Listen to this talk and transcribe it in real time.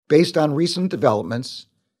based on recent developments,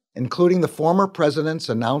 including the former president's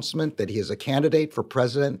announcement that he is a candidate for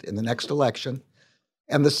president in the next election,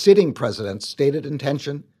 and the sitting president's stated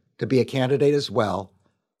intention to be a candidate as well,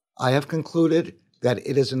 I have concluded that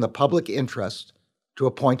it is in the public interest to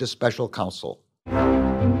appoint a special counsel.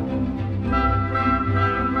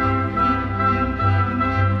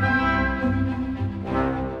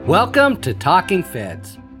 Welcome to Talking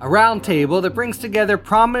Feds, a roundtable that brings together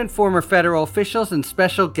prominent former federal officials and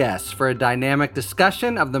special guests for a dynamic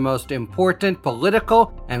discussion of the most important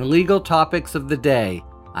political and legal topics of the day.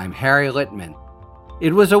 I'm Harry Littman.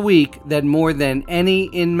 It was a week that more than any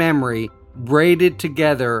in memory braided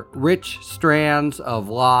together rich strands of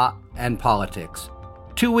law and politics.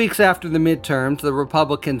 2 weeks after the midterms, the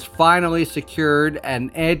Republicans finally secured an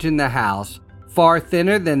edge in the House, far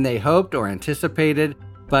thinner than they hoped or anticipated,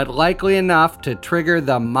 but likely enough to trigger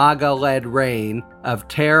the MAGA-led reign of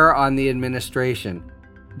terror on the administration.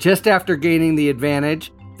 Just after gaining the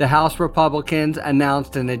advantage, the House Republicans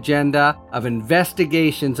announced an agenda of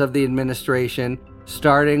investigations of the administration,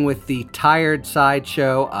 starting with the tired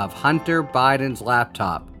sideshow of Hunter Biden's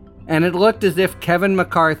laptop. And it looked as if Kevin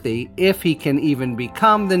McCarthy, if he can even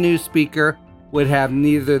become the new speaker, would have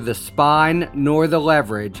neither the spine nor the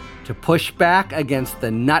leverage to push back against the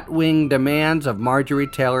nut-wing demands of Marjorie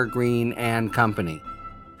Taylor Greene and company.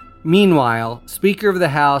 Meanwhile, Speaker of the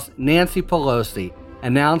House Nancy Pelosi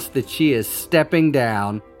announced that she is stepping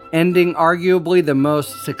down, ending arguably the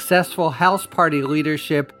most successful House party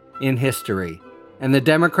leadership in history. And the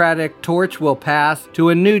Democratic torch will pass to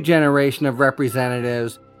a new generation of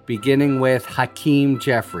representatives, beginning with Hakeem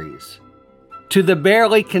Jeffries. To the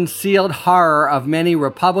barely concealed horror of many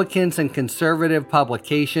Republicans and conservative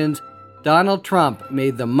publications, Donald Trump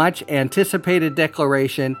made the much-anticipated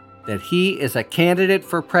declaration that he is a candidate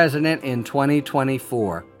for president in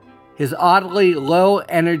 2024. His oddly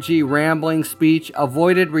low-energy rambling speech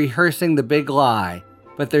avoided rehearsing the big lie,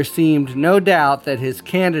 but there seemed no doubt that his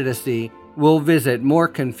candidacy will visit more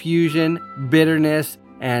confusion, bitterness,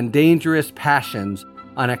 and dangerous passions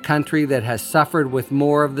on a country that has suffered with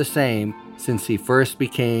more of the same since he first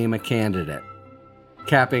became a candidate.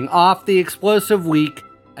 Capping off the explosive week,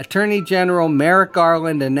 Attorney General Merrick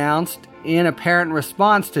Garland announced, in apparent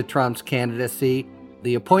response to Trump's candidacy,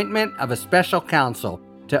 the appointment of a special counsel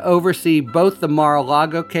to oversee both the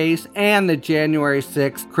Mar-a-Lago case and the January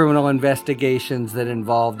 6th criminal investigations that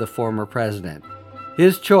involved the former president.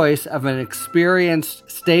 His choice of an experienced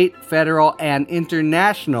state, federal, and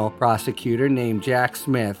international prosecutor named Jack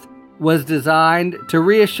Smith was designed to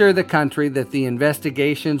reassure the country that the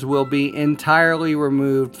investigations will be entirely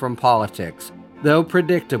removed from politics, though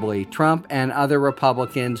predictably, Trump and other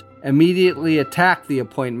Republicans immediately attacked the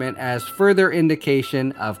appointment as further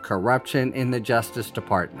indication of corruption in the Justice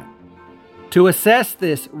Department. To assess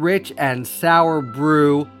this rich and sour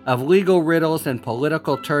brew of legal riddles and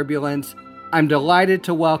political turbulence, I'm delighted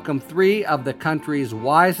to welcome three of the country's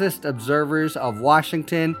wisest observers of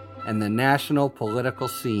Washington and the national political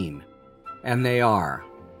scene. And they are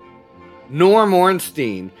Norm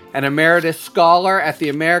Ornstein, an emeritus scholar at the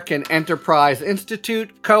American Enterprise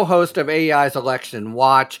Institute, co-host of AEI's Election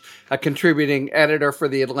Watch, a contributing editor for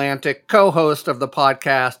The Atlantic, co-host of the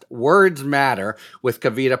podcast Words Matter with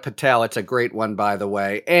Kavita Patel. It's a great one, by the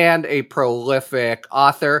way, and a prolific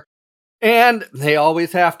author. And they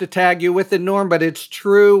always have to tag you with it, Norm, but it's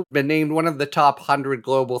true. Been named one of the top 100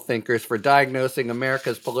 global thinkers for diagnosing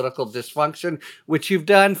America's political dysfunction, which you've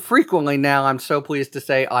done frequently now, I'm so pleased to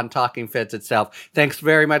say, on Talking Feds itself. Thanks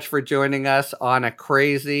very much for joining us on a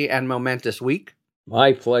crazy and momentous week.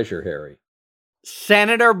 My pleasure, Harry.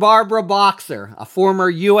 Senator Barbara Boxer, a former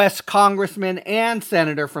U.S. congressman and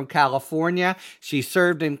senator from California. She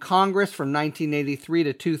served in Congress from 1983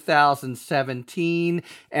 to 2017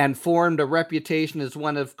 and formed a reputation as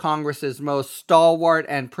one of Congress's most stalwart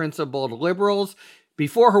and principled liberals.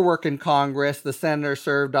 Before her work in Congress, the senator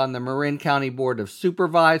served on the Marin County Board of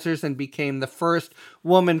Supervisors and became the first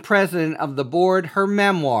woman president of the board. Her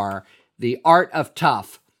memoir, The Art of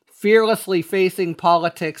Tough, Fearlessly Facing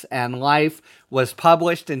Politics and Life, was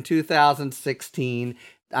published in 2016.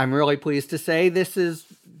 I'm really pleased to say this is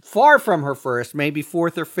far from her first, maybe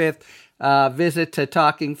fourth or fifth visit to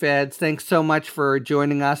Talking Feds. Thanks so much for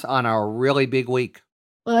joining us on our really big week.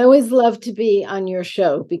 Well, I always love to be on your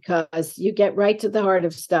show because you get right to the heart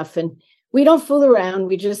of stuff, and we don't fool around.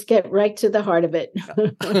 We just get right to the heart of it.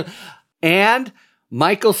 And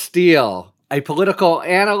Michael Steele, a political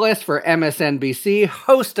analyst for MSNBC,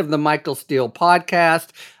 host of the Michael Steele podcast,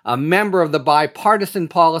 a member of the Bipartisan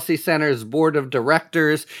Policy Center's board of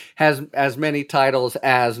directors, has as many titles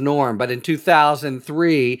as Norm. But in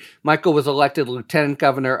 2003, Michael was elected lieutenant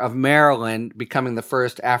governor of Maryland, becoming the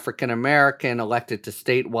first African-American elected to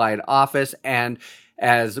statewide office, and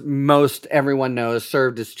as most everyone knows,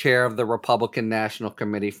 served as chair of the Republican National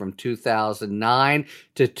Committee from 2009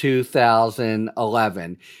 to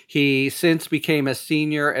 2011. He since became a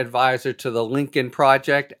senior advisor to the Lincoln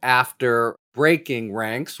Project after breaking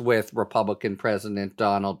ranks with Republican President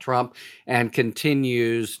Donald Trump, and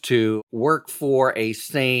continues to work for a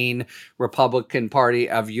sane Republican Party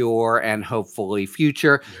of yore and hopefully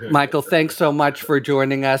future. Michael, thanks so much for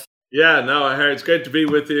joining us. Yeah, no, Harry, it's great to be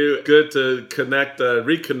with you. Good to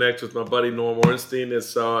reconnect with my buddy Norm Ornstein.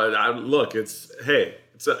 It's a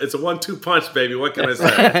 1-2 punch, baby. What can I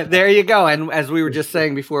say? There you go. And as we were just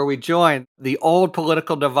saying before we joined, the old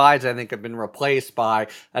political divides, I think, have been replaced by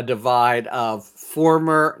a divide of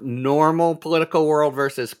former normal political world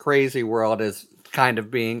versus crazy world as kind of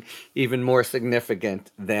being even more significant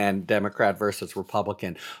than Democrat versus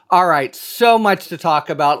Republican. All right, so much to talk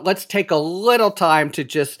about. Let's take a little time to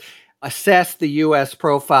just assess the U.S.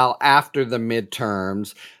 profile after the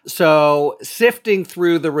midterms. So sifting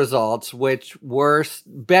through the results, which were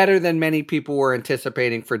better than many people were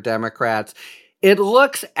anticipating for Democrats, it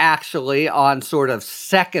looks actually on sort of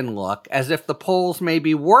second look as if the polls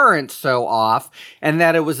maybe weren't so off, and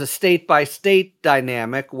that it was a state-by-state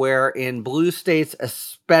dynamic where in blue states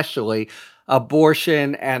especially,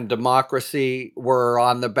 abortion and democracy were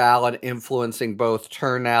on the ballot, influencing both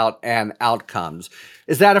turnout and outcomes.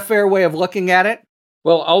 Is that a fair way of looking at it?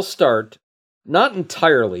 Well, I'll start. Not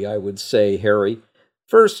entirely, I would say, Harry.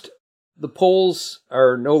 First, the polls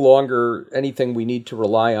are no longer anything we need to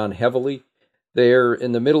rely on heavily. They're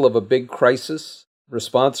in the middle of a big crisis.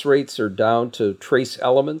 Response rates are down to trace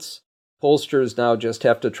elements. Pollsters now just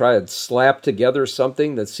have to try and slap together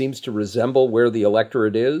something that seems to resemble where the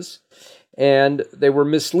electorate is. And they were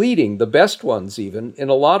misleading, the best ones even, in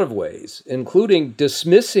a lot of ways, including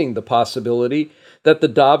dismissing the possibility that the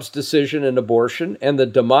Dobbs decision in abortion and the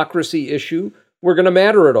democracy issue were going to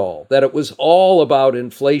matter at all, that it was all about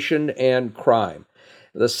inflation and crime.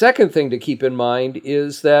 The second thing to keep in mind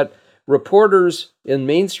is that reporters in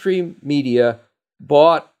mainstream media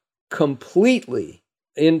bought completely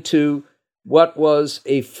into what was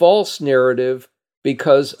a false narrative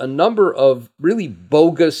because a number of really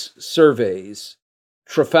bogus surveys,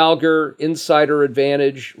 Trafalgar, Insider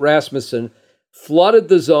Advantage, Rasmussen, flooded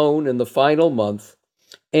the zone in the final month.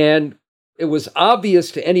 And it was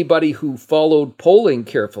obvious to anybody who followed polling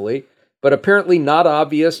carefully, but apparently not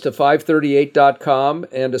obvious to 538.com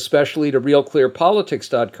and especially to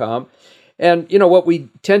realclearpolitics.com. And, what we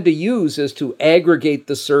tend to use is to aggregate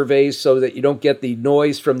the surveys so that you don't get the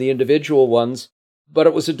noise from the individual ones, but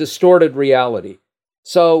it was a distorted reality.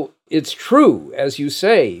 So it's true, as you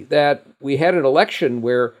say, that we had an election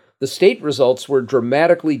where the state results were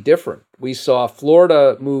dramatically different. We saw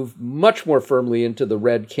Florida move much more firmly into the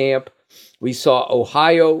red camp. We saw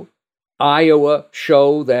Ohio, Iowa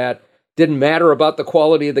show that didn't matter about the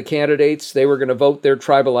quality of the candidates. They were going to vote their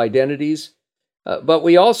tribal identities. But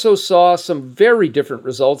we also saw some very different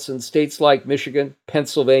results in states like Michigan,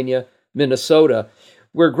 Pennsylvania, Minnesota.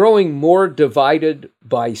 We're growing more divided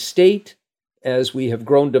by state as we have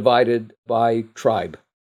grown divided by tribe.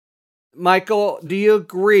 Michael, do you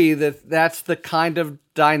agree that that's the kind of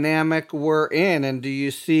dynamic we're in? And do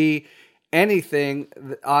you see anything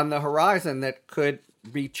on the horizon that could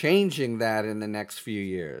be changing that in the next few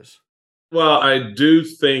years? Well, I do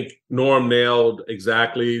think Norm nailed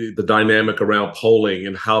exactly the dynamic around polling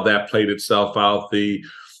and how that played itself out, the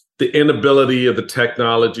inability of the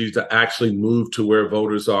technology to actually move to where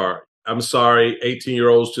voters are. I'm sorry,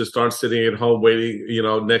 18-year-olds just aren't sitting at home waiting,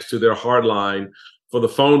 next to their hard line for the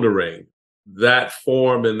phone to ring. That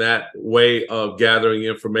form and that way of gathering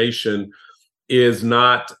information is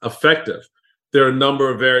not effective. There are a number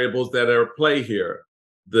of variables that are at play here.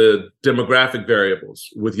 The demographic variables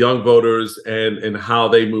with young voters and how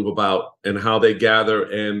they move about and how they gather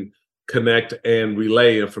and connect and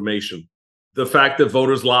relay information. The fact that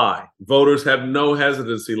voters lie. Voters have no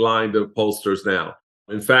hesitancy lying to pollsters now.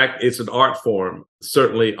 In fact, it's an art form,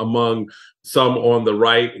 certainly among some on the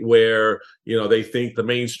right where, they think the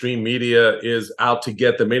mainstream media is out to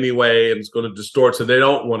get them anyway and it's going to distort. So they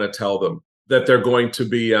don't want to tell them that they're going to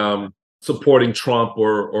be supporting Trump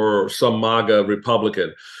or some MAGA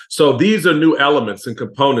Republican. So these are new elements and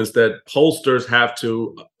components that pollsters have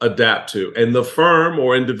to adapt to. And the firm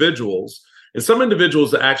or individuals And some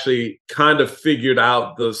individuals actually kind of figured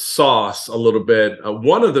out the sauce a little bit.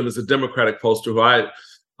 One of them is a Democratic pollster who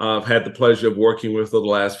I've had the pleasure of working with over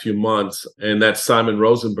the last few months, and that's Simon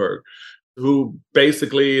Rosenberg, who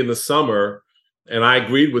basically in the summer, and I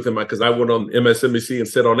agreed with him because I went on MSNBC and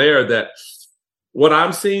said on air that what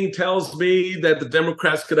I'm seeing tells me that the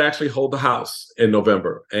Democrats could actually hold the House in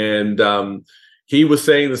November. And he was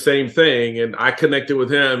saying the same thing, and I connected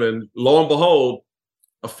with him, and lo and behold,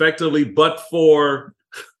 effectively, but for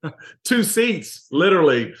 2 seats,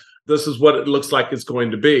 literally, this is what it looks like it's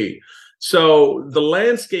going to be. So the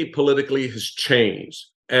landscape politically has changed.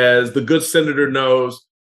 As the good senator knows,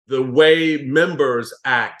 the way members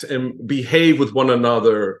act and behave with one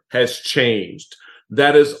another has changed.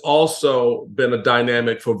 That has also been a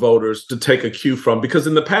dynamic for voters to take a cue from, because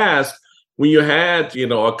in the past, when you had,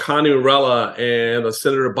 a Connie Morella and a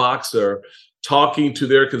Senator Boxer talking to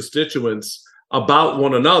their constituents about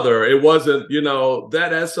one another, it wasn't,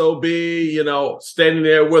 that SOB, standing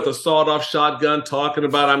there with a sawed-off shotgun talking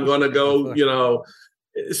about I'm going to go,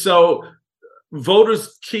 So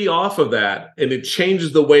voters key off of that, and it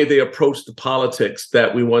changes the way they approach the politics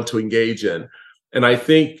that we want to engage in. And I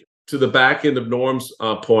think to the back end of Norm's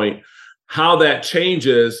point, how that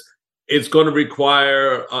changes, it's going to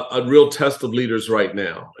require a real test of leaders right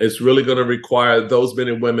now. It's really going to require those men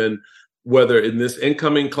and women, whether in this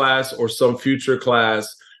incoming class or some future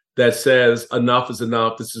class, that says enough is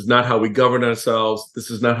enough. This is not how we govern ourselves.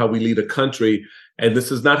 This is not how we lead a country. And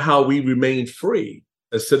this is not how we remain free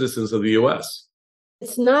as citizens of the U.S.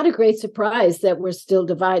 It's not a great surprise that we're still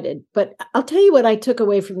divided. But I'll tell you what I took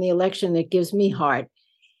away from the election that gives me heart.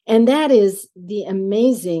 And that is the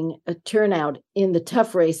amazing turnout in the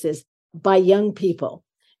tough races by young people.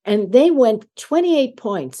 And they went 28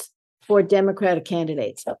 points for Democratic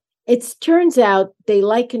candidates. It turns out they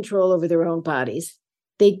like control over their own bodies.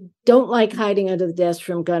 They don't like hiding under the desk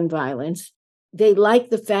from gun violence. They like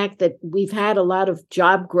the fact that we've had a lot of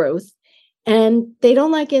job growth, and they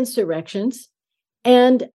don't like insurrections,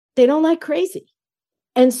 and they don't like crazy.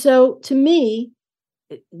 And so to me,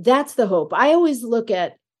 that's the hope. I always look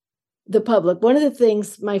at the public. One of the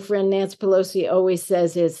things my friend Nancy Pelosi always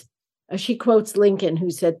says is, she quotes Lincoln,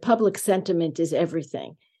 who said, public sentiment is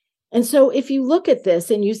everything. And so if you look at this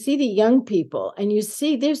and you see the young people and you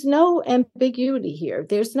see there's no ambiguity here,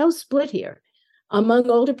 there's no split here. Among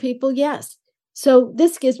older people, yes. So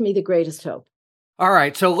this gives me the greatest hope. All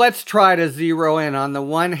right, so let's try to zero in. On the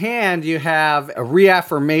one hand, you have a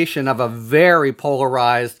reaffirmation of a very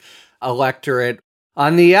polarized electorate.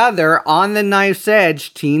 On the other, on the knife's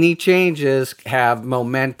edge, teeny changes have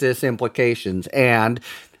momentous implications. And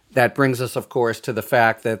that brings us, of course, to the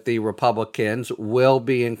fact that the Republicans will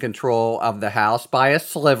be in control of the House by a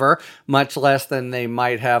sliver, much less than they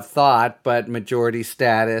might have thought, but majority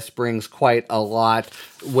status brings quite a lot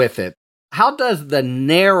with it. How does the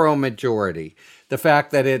narrow majority, the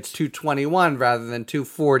fact that it's 221 rather than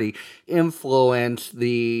 240, influence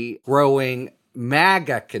the growing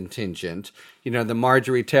MAGA contingent, the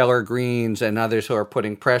Marjorie Taylor Greenes and others who are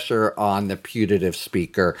putting pressure on the putative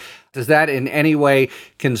speaker? Does that in any way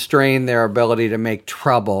constrain their ability to make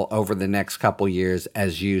trouble over the next couple years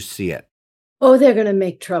as you see it? Oh, they're going to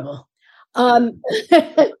make trouble.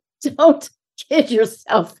 Don't kid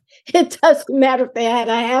yourself. It doesn't matter if they had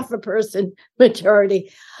a half a person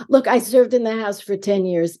majority. Look, I served in the House for 10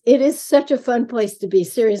 years. It is such a fun place to be.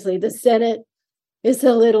 Seriously, the Senate is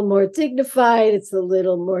a little more dignified. It's a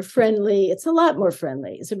little more friendly. It's a lot more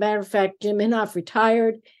friendly. As a matter of fact, Jim Inhofe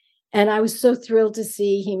retired, and I was so thrilled to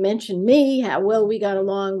see he mentioned me, how well we got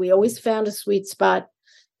along. We always found a sweet spot.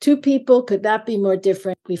 Two people could not be more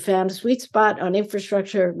different. We found a sweet spot on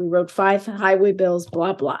infrastructure. We wrote 5 highway bills,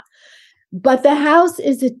 blah, blah. But the House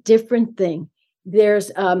is a different thing.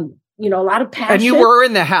 There's, a lot of passion. And you were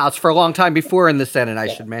in the House for a long time before in the Senate, I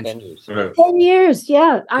should mention. 10 years,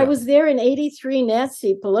 yeah. I was there in 83.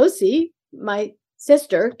 Nancy Pelosi, my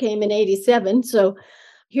sister, came in 87. So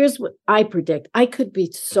here's what I predict. I could be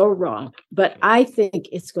so wrong, but I think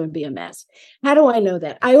it's going to be a mess. How do I know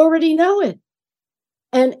that? I already know it.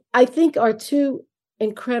 And I think our two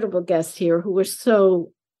incredible guests here who were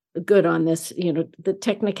so good on this, the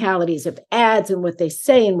technicalities of ads and what they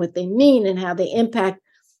say and what they mean and how they impact.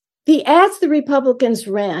 The ads the Republicans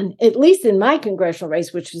ran, at least in my congressional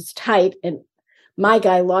race, which was tight, and my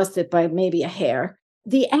guy lost it by maybe a hair,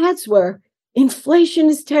 the ads were inflation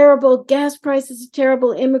is terrible, gas prices are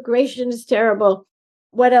terrible, immigration is terrible.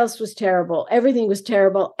 What else was terrible? Everything was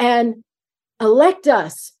terrible. And elect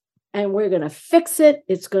us, and we're going to fix it.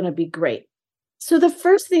 It's going to be great. So the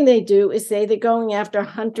first thing they do is say they're going after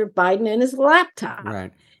Hunter Biden and his laptop.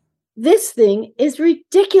 Right. This thing is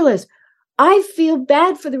ridiculous. I feel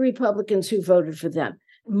bad for the Republicans who voted for them.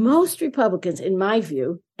 Most Republicans, in my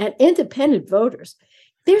view, and independent voters,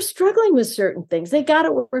 they're struggling with certain things. They got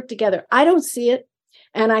to work together. I don't see it.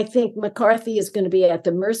 And I think McCarthy is going to be at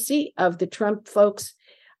the mercy of the Trump folks.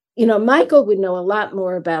 Michael would know a lot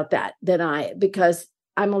more about that than I, because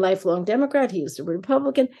I'm a lifelong Democrat. He was a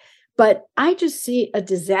Republican. But I just see a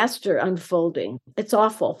disaster unfolding. It's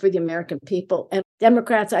awful for the American people. And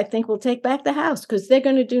Democrats, I think, will take back the House because they're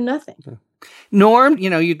going to do nothing. Norm,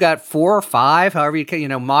 you've got 4 or 5, however you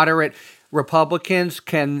can, moderate Republicans.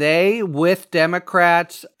 Can they, with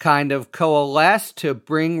Democrats, kind of coalesce to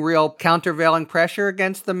bring real countervailing pressure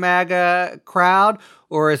against the MAGA crowd?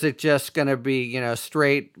 Or is it just going to be,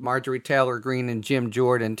 straight Marjorie Taylor Greene and Jim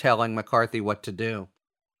Jordan telling McCarthy what to do?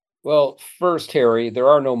 Well, first, Harry, there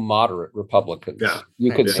are no moderate Republicans. Yeah.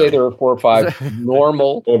 You could say there are 4 or 5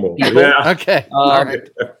 normal people. Yeah. Okay. All right.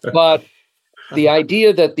 But the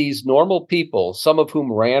idea that these normal people, some of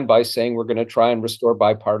whom ran by saying we're going to try and restore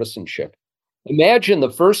bipartisanship, imagine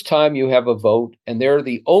the first time you have a vote and they're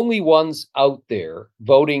the only ones out there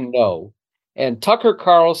voting no. And Tucker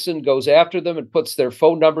Carlson goes after them and puts their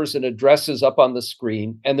phone numbers and addresses up on the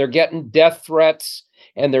screen, and they're getting death threats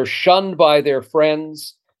and they're shunned by their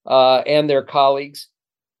friends and their colleagues.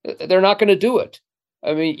 They're not going to do it.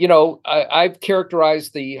 I mean, I've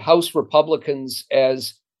characterized the House Republicans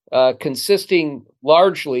as consisting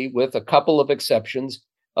largely, with a couple of exceptions,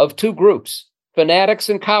 of 2 groups, fanatics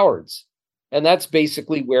and cowards. And that's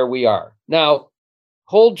basically where we are. Now,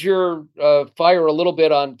 hold your fire a little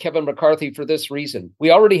bit on Kevin McCarthy for this reason. We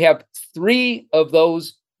already have 3 of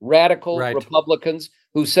those radical Republicans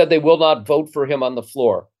who said they will not vote for him on the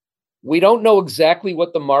floor. We don't know exactly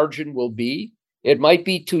what the margin will be. It might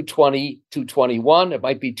be 220, 221. It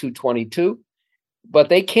might be 222. But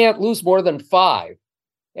they can't lose more than 5.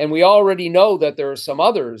 And we already know that there are some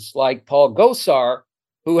others like Paul Gosar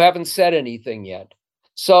who haven't said anything yet.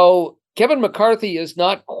 So Kevin McCarthy is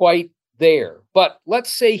not quite there. But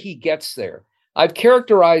let's say he gets there. I've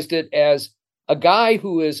characterized it as a guy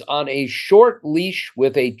who is on a short leash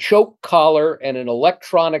with a choke collar and an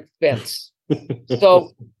electronic fence.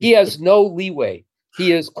 So he has no leeway.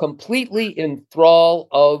 He is completely in thrall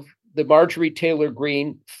of the Marjorie Taylor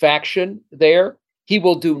Greene faction there. He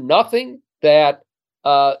will do nothing that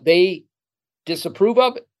they disapprove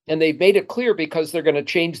of, and they've made it clear because they're going to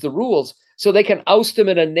change the rules so they can oust him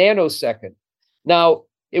in a nanosecond. Now,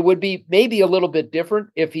 it would be maybe a little bit different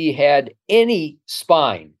if he had any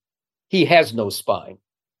spine. He has no spine.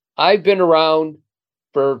 I've been around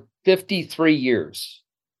for 53 years.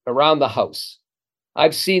 Around the House.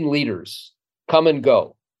 I've seen leaders come and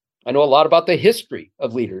go. I know a lot about the history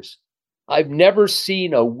of leaders. I've never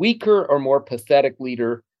seen a weaker or more pathetic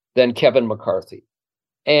leader than Kevin McCarthy.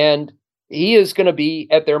 And he is going to be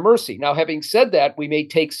at their mercy. Now, having said that, we may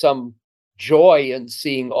take some joy in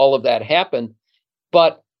seeing all of that happen,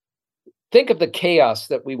 but think of the chaos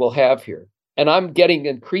that we will have here. And I'm getting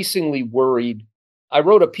increasingly worried. I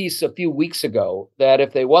wrote a piece a few weeks ago that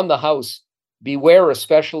if they won the House, beware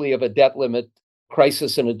especially of a debt limit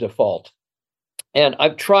crisis and a default. And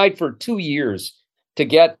I've tried for 2 years to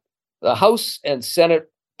get the House and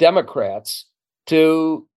Senate Democrats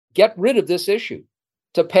to get rid of this issue,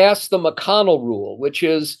 to pass the McConnell rule, which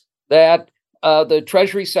is that the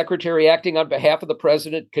Treasury Secretary acting on behalf of the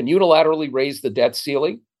president can unilaterally raise the debt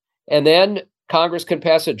ceiling, and then Congress can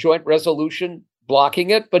pass a joint resolution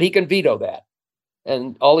blocking it, but he can veto that.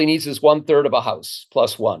 And all he needs is 1/3 of a House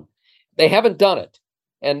plus 1. They haven't done it.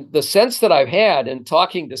 And the sense that I've had in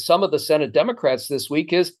talking to some of the Senate Democrats this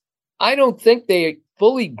week is I don't think they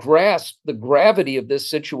fully grasp the gravity of this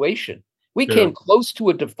situation. We came close to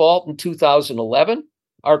a default in 2011.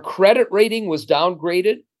 Our credit rating was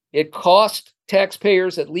downgraded. It cost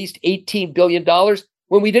taxpayers at least $18 billion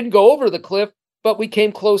when we didn't go over the cliff, but we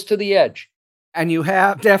came close to the edge. And you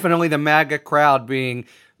have definitely the MAGA crowd being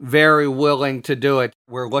very willing to do it.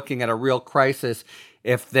 We're looking at a real crisis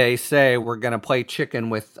if they say we're going to play chicken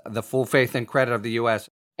with the full faith and credit of the U.S.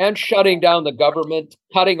 And shutting down the government,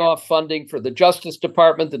 cutting off funding for the Justice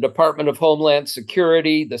Department, the Department of Homeland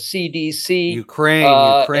Security, the CDC, Ukraine,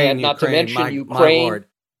 and not to mention Ukraine,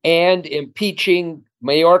 and impeaching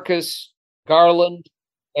Mayorkas, Garland,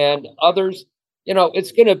 and others.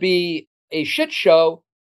 It's going to be a shit show.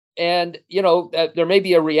 And, there may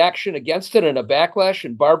be a reaction against it and a backlash.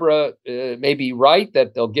 And Barbara may be right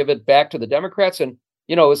that they'll give it back to the Democrats. And,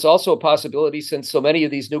 it's also a possibility, since so many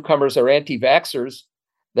of these newcomers are anti-vaxxers,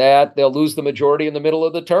 that they'll lose the majority in the middle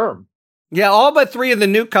of the term. Yeah, all but 3 of the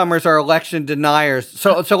newcomers are election deniers.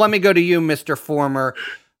 So let me go to you, Mr. Former.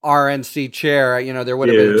 RNC chair, there would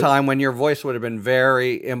have been a time when your voice would have been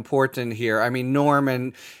very important here. I mean, Norm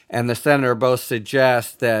and the senator both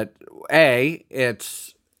suggest that A,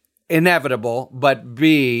 it's inevitable, but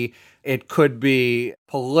B, it could be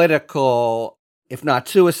political, if not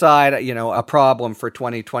suicide, a problem for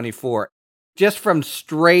 2024. Just from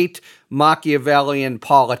straight Machiavellian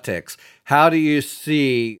politics, how do you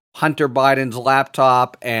see Hunter Biden's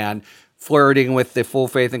laptop and flirting with the full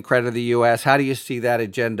faith and credit of the U.S.? How do you see that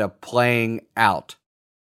agenda playing out?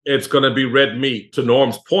 It's going to be red meat. To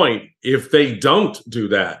Norm's point, if they don't do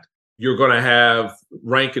that, you're going to have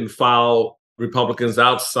rank and file Republicans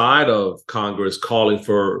outside of Congress calling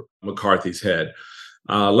for McCarthy's head,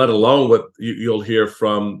 let alone what you'll hear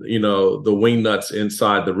from, the wingnuts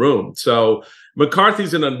inside the room. So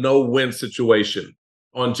McCarthy's in a no-win situation.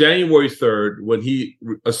 On January 3rd, when he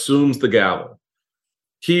assumes the gavel,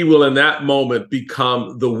 he will in that moment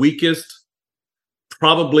become the weakest,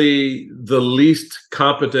 probably the least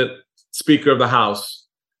competent Speaker of the House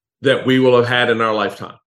that we will have had in our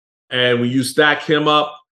lifetime. And when you stack him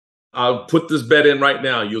up, I'll put this bet in right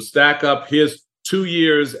now, you'll stack up his 2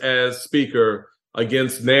 years as Speaker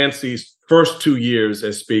against Nancy's first 2 years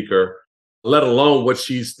as Speaker, let alone what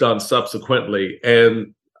she's done subsequently.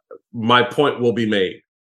 And my point will be made.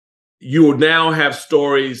 You will now have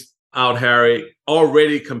stories out, Harry,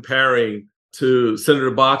 already comparing, to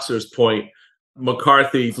Senator Boxer's point,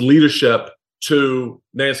 McCarthy's leadership to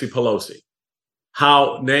Nancy Pelosi.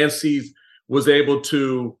 How Nancy was able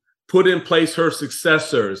to put in place her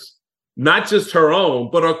successors, not just her own,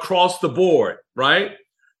 but across the board, right?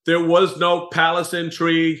 There was no palace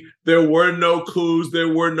intrigue. There were no coups.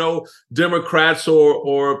 There were no Democrats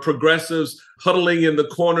or progressives huddling in the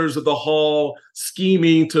corners of the hall,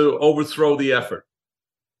 scheming to overthrow the effort.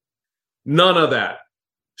 None of that.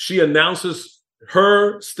 She announces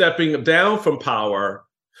her stepping down from power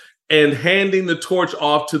and handing the torch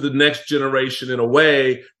off to the next generation in a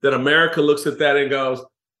way that America looks at that and goes,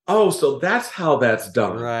 oh, so that's how that's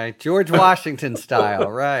done. Right. George Washington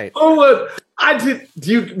style, right. Oh,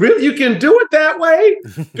 you can do it that way?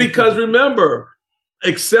 Because remember,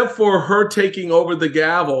 except for her taking over the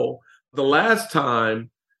gavel the last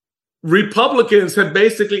time, Republicans have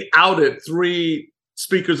basically outed 3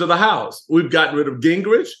 speakers of the House. We've gotten rid of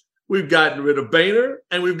Gingrich, we've gotten rid of Boehner,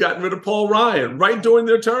 and we've gotten rid of Paul Ryan right during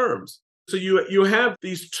their terms. So you have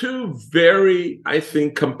these 2 very, I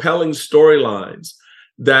think, compelling storylines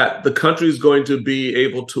that the country is going to be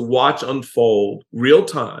able to watch unfold real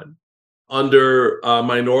time under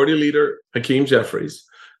Minority Leader Hakeem Jeffries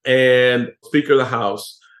and Speaker of the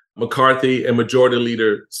House McCarthy and Majority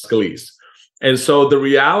Leader Scalise. And so the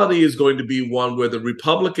reality is going to be one where the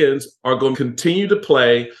Republicans are going to continue to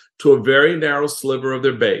play to a very narrow sliver of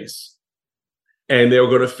their base. And they're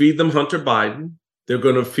going to feed them Hunter Biden. They're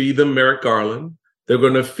going to feed them Merrick Garland. They're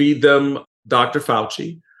going to feed them Dr.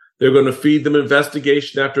 Fauci. They're going to feed them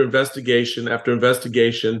investigation after investigation after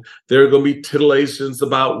investigation. There are going to be titillations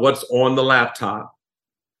about what's on the laptop.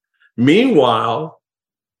 Meanwhile,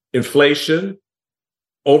 inflation,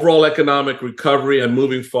 overall economic recovery and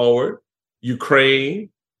moving forward, Ukraine,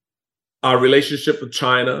 our relationship with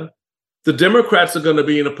China, the Democrats are going to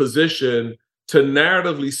be in a position to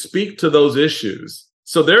narratively speak to those issues.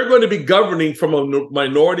 So they're going to be governing from a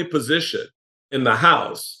minority position in the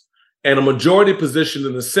House and a majority position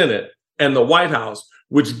in the Senate and the White House,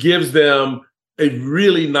 which gives them a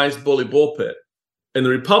really nice bully pulpit. And the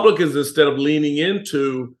Republicans, instead of leaning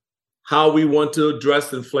into how we want to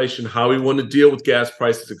address inflation, how we want to deal with gas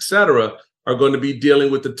prices, et cetera, are going to be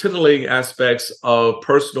dealing with the titillating aspects of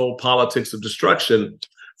personal politics of destruction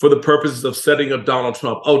for the purposes of setting up Donald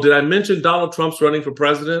Trump. Oh, did I mention Donald Trump's running for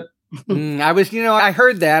president? I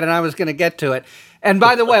heard that and I was going to get to it. And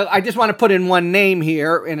by the way, I just want to put in one name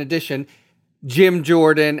here in addition, Jim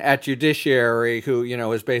Jordan at Judiciary, who,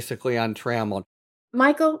 is basically untrammeled.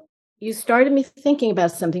 Michael, you started me thinking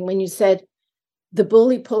about something when you said the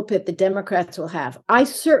bully pulpit the Democrats will have. I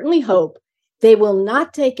certainly hope they will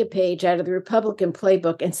not take a page out of the Republican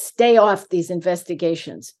playbook and stay off these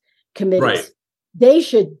investigations committees. Right. They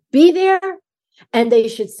should be there and they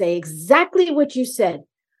should say exactly what you said.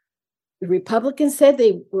 The Republicans said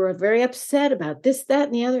they were very upset about this, that,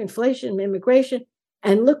 and the other, inflation, immigration,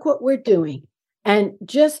 and look what we're doing. And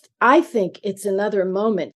I think it's another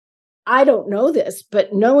moment. I don't know this,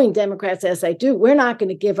 but knowing Democrats as I do, we're not going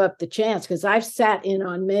to give up the chance because I've sat in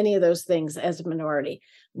on many of those things as a minority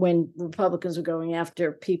when Republicans were going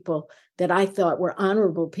after people that I thought were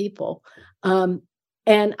honorable people.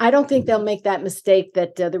 And I don't think they'll make that mistake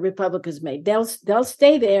that the Republicans made. They'll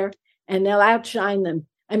stay there and they'll outshine them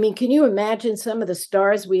I mean, can you imagine some of the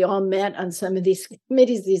stars we all met on some of these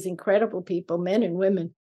committees, these incredible people, men and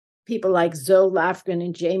women, people like Zoe Lofgren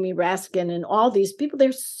and Jamie Raskin and all these people,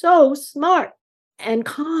 they're so smart and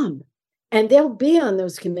calm. And they'll be on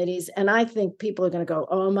those committees. And I think people are going to go,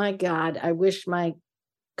 oh my God, I wish my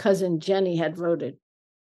cousin Jenny had voted.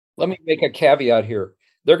 Let me make a caveat here.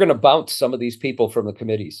 They're going to bounce some of these people from the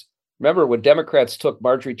committees. Remember when Democrats took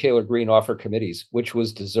Marjorie Taylor Greene off her committees, which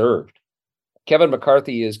was deserved. Kevin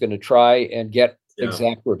McCarthy is going to try and get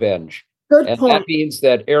exact revenge. Good and point. That means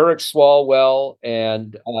that Eric Swalwell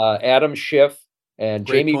and Adam Schiff and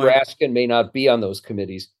Jamie Raskin may not be on those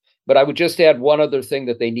committees. But I would just add one other thing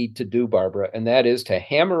that they need to do, Barbara, and that is to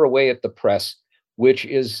hammer away at the press, which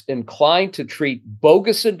is inclined to treat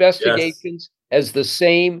bogus investigations as the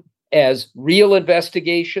same as real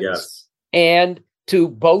investigations, and to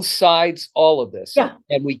both sides, all of this. Yeah.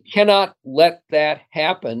 And we cannot let that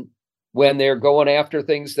happen when they're going after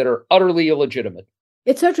things that are utterly illegitimate.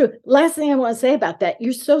 It's so true. Last thing I want to say about that,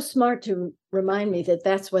 you're so smart to remind me that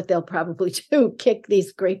that's what they'll probably do, kick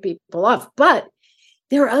these great people off. But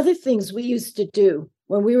there are other things we used to do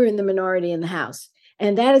when we were in the minority in the House.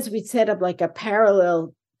 And that is we'd set up like a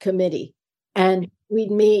parallel committee and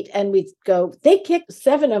we'd meet and we'd go, they kicked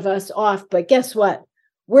 7 of us off, but guess what?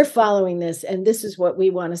 We're following this. And this is what we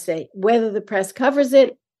want to say. Whether the press covers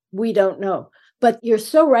it, we don't know. But you're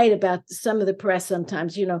so right about some of the press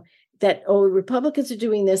sometimes, that, Republicans are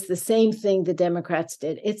doing this, the same thing the Democrats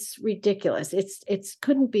did. It's ridiculous. It's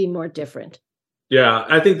couldn't be more different. Yeah,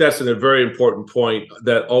 I think that's a very important point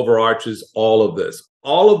that overarches all of this.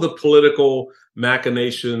 All of the political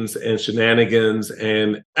machinations and shenanigans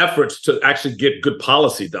and efforts to actually get good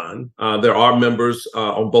policy done. There are members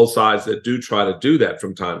on both sides that do try to do that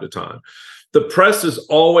from time to time. The press is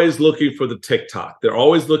always looking for the TikTok. They're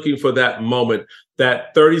always looking for that moment,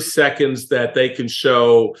 that 30 seconds that they can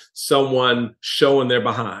show someone showing their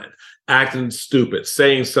behind, acting stupid,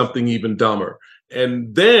 saying something even dumber.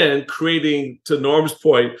 And then creating, to Norm's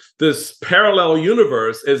point, this parallel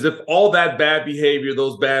universe as if all that bad behavior,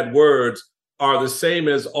 those bad words are the same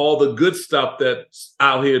as all the good stuff that's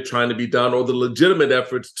out here trying to be done or the legitimate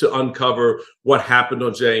efforts to uncover what happened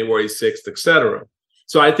on January 6th, et cetera.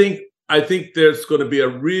 So I think there's going to be a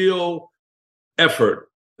real effort.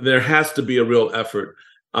 There has to be a real effort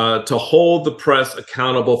to hold the press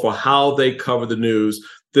accountable for how they cover the news.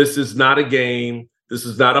 This is not a game. This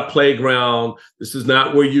is not a playground. This is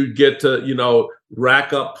not where you get to,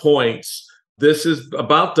 rack up points. This is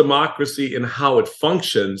about democracy and how it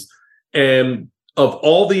functions. And of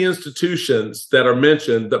all the institutions that are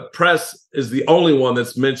mentioned, the press is the only one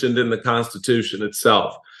that's mentioned in the Constitution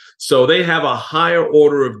itself. So they have a higher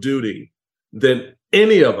order of duty than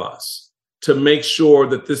any of us to make sure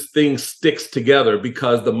that this thing sticks together,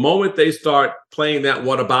 because the moment they start playing that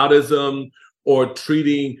whataboutism or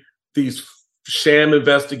treating these sham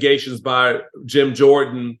investigations by Jim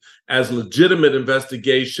Jordan as legitimate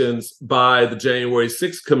investigations by the January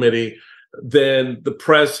 6th committee, then the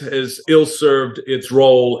press has ill-served its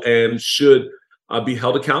role and should be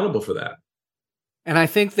held accountable for that. And I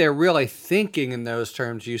think they're really thinking in those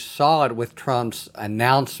terms. You saw it with Trump's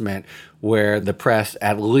announcement where the press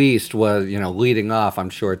at least was, leading off.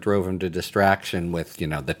 I'm sure it drove him to distraction with,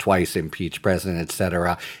 the twice impeached president, et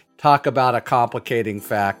cetera. Talk about a complicating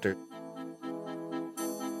factor.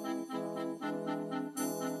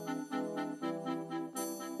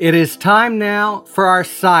 It is time now for our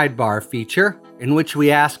sidebar feature, in which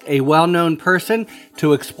we ask a well-known person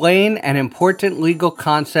to explain an important legal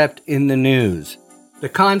concept in the news. The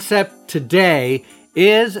concept today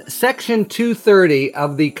is Section 230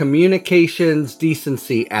 of the Communications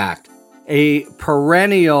Decency Act, a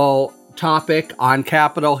perennial topic on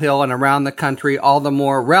Capitol Hill and around the country, all the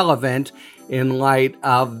more relevant in light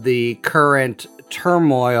of the current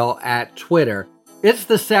turmoil at Twitter. It's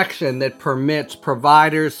the section that permits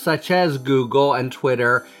providers such as Google and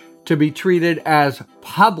Twitter to be treated as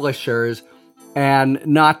publishers and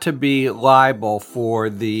not to be liable for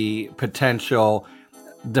the potential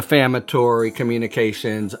defamatory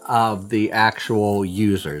communications of the actual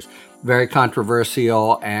users. Very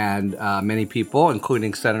controversial, and many people,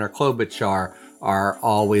 including Senator Klobuchar, are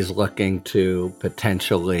always looking to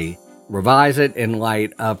potentially revise it in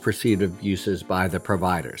light of perceived abuses by the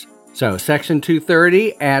providers. So, Section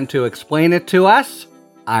 230, and to explain it to us,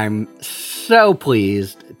 I'm so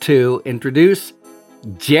pleased to introduce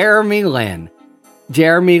Jeremy Lin.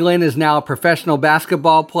 Jeremy Lin is now a professional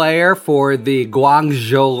basketball player for the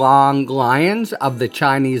Guangzhou Lions of the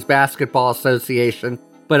Chinese Basketball Association.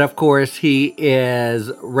 But of course, he is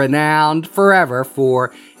renowned forever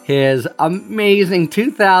for his amazing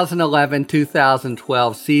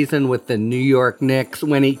 2011-2012 season with the New York Knicks.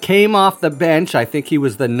 When he came off the bench, I think he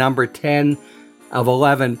was the number 10 of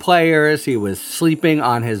 11 players. He was sleeping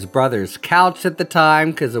on his brother's couch at the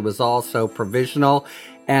time because it was all so provisional,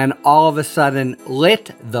 and all of a sudden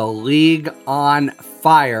lit the league on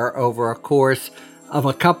fire over a course of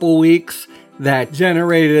a couple weeks that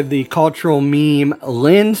generated the cultural meme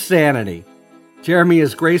Linsanity. Jeremy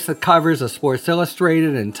has graced the covers of Sports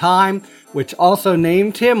Illustrated and Time, which also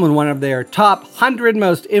named him one of their top 100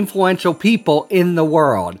 most influential people in the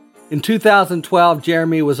world. In 2012,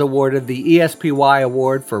 Jeremy was awarded the ESPY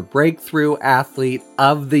Award for Breakthrough Athlete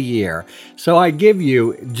of the Year. So I give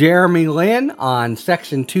you Jeremy Lin on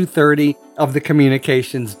Section 230 of the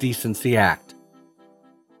Communications Decency Act.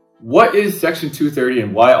 What is Section 230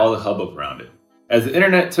 and why all the hubbub around it? As the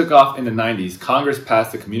internet took off in the 90s, Congress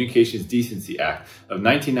passed the Communications Decency Act of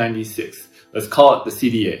 1996. Let's call it the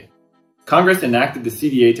CDA. Congress enacted the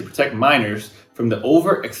CDA to protect minors from the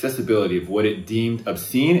over-accessibility of what it deemed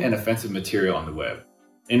obscene and offensive material on the web.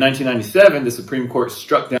 In 1997, the Supreme Court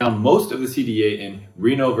struck down most of the CDA in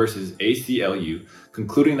Reno versus ACLU,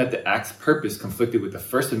 concluding that the act's purpose conflicted with the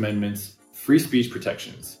First Amendment's free speech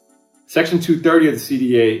protections. Section 230 of the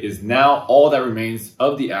CDA is now all that remains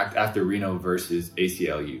of the act after Reno versus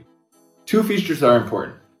ACLU. Two features are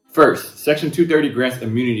important. First, Section 230 grants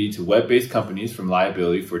immunity to web-based companies from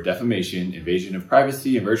liability for defamation, invasion of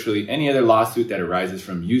privacy, and virtually any other lawsuit that arises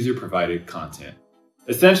from user-provided content.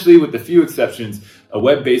 Essentially, with a few exceptions, a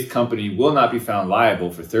web-based company will not be found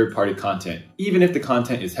liable for third-party content, even if the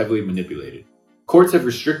content is heavily manipulated. Courts have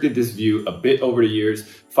restricted this view a bit over the years,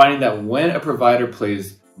 finding that when a provider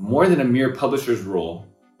plays more than a mere publisher's role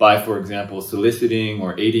by, for example, soliciting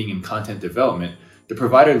or aiding in content development, the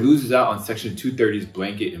provider loses out on Section 230's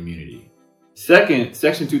blanket immunity. Second,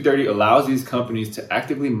 Section 230 allows these companies to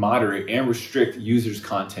actively moderate and restrict users'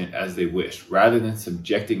 content as they wish, rather than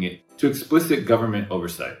subjecting it to explicit government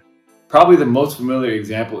oversight. Probably the most familiar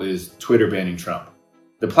example is Twitter banning Trump.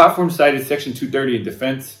 The platform cited Section 230 in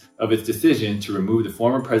defense of its decision to remove the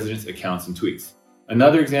former president's accounts and tweets.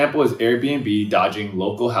 Another example is Airbnb dodging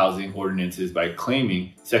local housing ordinances by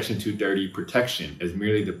claiming Section 230 protection as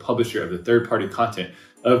merely the publisher of the third-party content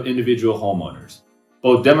of individual homeowners.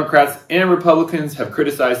 Both Democrats and Republicans have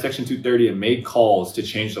criticized Section 230 and made calls to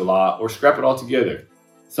change the law or scrap it altogether.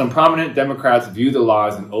 Some prominent Democrats view the law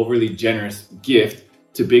as an overly generous gift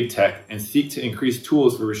to big tech and seek to increase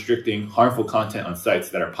tools for restricting harmful content on sites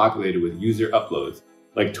that are populated with user uploads,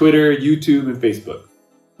 like Twitter, YouTube, and Facebook.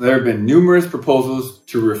 There have been numerous proposals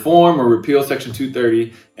to reform or repeal Section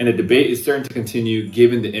 230, and the debate is certain to continue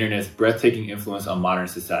given the internet's breathtaking influence on modern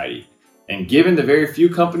society, and given the very few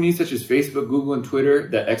companies such as Facebook, Google, and Twitter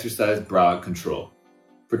that exercise broad control.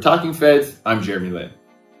 For Talking Feds, I'm Jeremy Lin.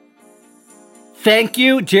 Thank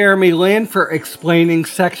you, Jeremy Lin, for explaining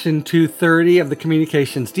Section 230 of the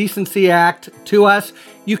Communications Decency Act to us.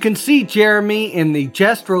 You can see Jeremy in the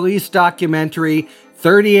just-released documentary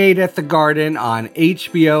 38 at the Garden on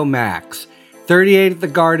HBO Max. 38 at the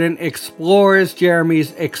Garden explores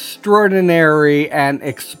Jeremy's extraordinary and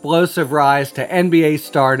explosive rise to NBA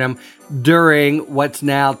stardom during what's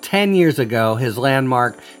now 10 years ago, his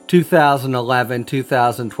landmark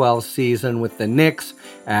 2011-2012 season with the Knicks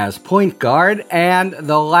as point guard, and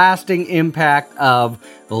the lasting impact of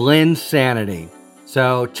Linsanity.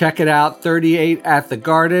 So check it out, 38 at the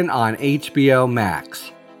Garden on HBO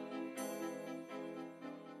Max.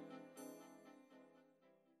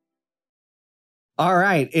 All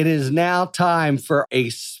right, it is now time for a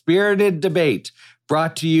spirited debate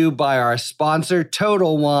brought to you by our sponsor,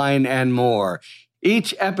 Total Wine and More.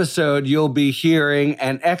 Each episode, you'll be hearing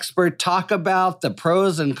an expert talk about the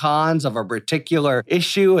pros and cons of a particular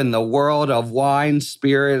issue in the world of wine,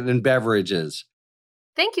 spirit, and beverages.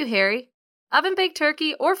 Thank you, Harry. Oven-baked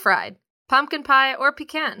turkey or fried, pumpkin pie or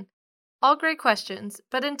pecan. All great questions,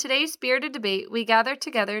 but in today's spirited debate, we gather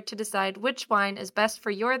together to decide which wine is best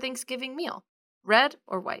for your Thanksgiving meal. Red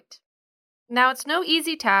or white. Now, it's no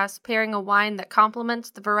easy task pairing a wine that complements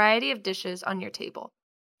the variety of dishes on your table.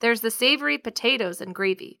 There's the savory potatoes and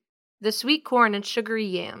gravy, the sweet corn and sugary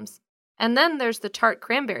yams, and then there's the tart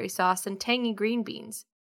cranberry sauce and tangy green beans.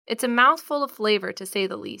 It's a mouthful of flavor, to say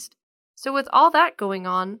the least. So with all that going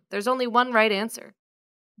on, there's only one right answer.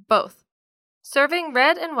 Both. Serving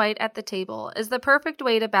red and white at the table is the perfect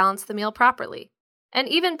way to balance the meal properly. And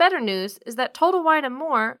even better news is that Total Wine &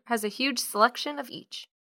 More has a huge selection of each.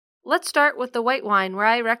 Let's start with the white wine, where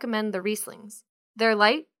I recommend the Rieslings. They're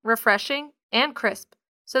light, refreshing, and crisp,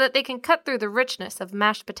 so that they can cut through the richness of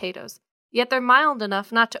mashed potatoes, yet they're mild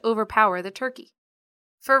enough not to overpower the turkey.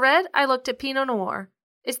 For red, I looked at Pinot Noir.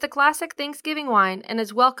 It's the classic Thanksgiving wine and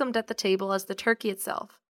is welcomed at the table as the turkey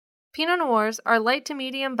itself. Pinot Noirs are light to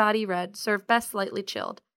medium body red, served best lightly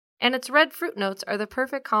chilled, and its red fruit notes are the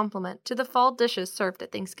perfect complement to the fall dishes served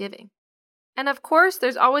at Thanksgiving. And of course,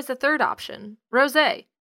 there's always the third option, rosé.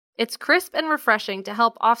 It's crisp and refreshing to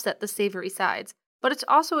help offset the savory sides, but it's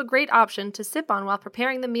also a great option to sip on while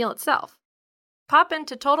preparing the meal itself. Pop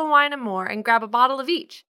into Total Wine & More and grab a bottle of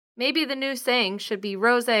each. Maybe the new saying should be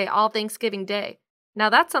rosé all Thanksgiving Day. Now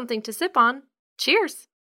that's something to sip on. Cheers!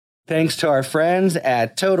 Thanks to our friends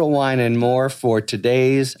at Total Wine & More for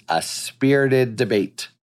today's A Spirited Debate.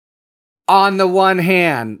 On the one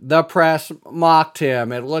hand, the press mocked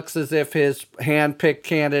him. It looks as if his hand-picked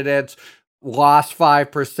candidates lost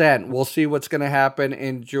 5%. We'll see what's going to happen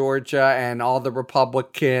in Georgia, and all the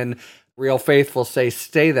Republican real faithful say,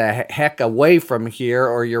 stay the heck away from here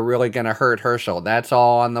or you're really going to hurt Herschel. That's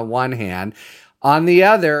all on the one hand. On the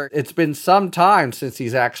other, it's been some time since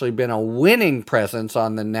he's actually been a winning presence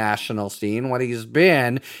on the national scene. What he's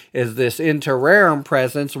been is this interim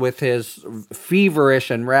presence with his feverish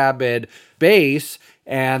and rabid base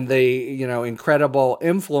and the, incredible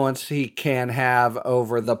influence he can have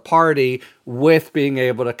over the party with being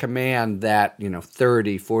able to command that,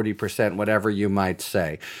 30, 40%, whatever you might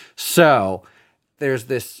say. So there's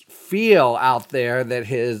this feel out there that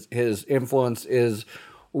his influence is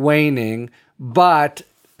waning. But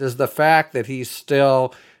does the fact that he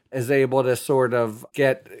still is able to sort of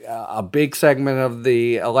get a big segment of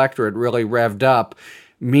the electorate really revved up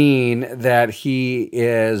mean that he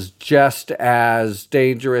is just as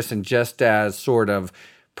dangerous and just as sort of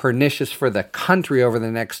pernicious for the country over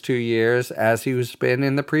the next 2 years as he's been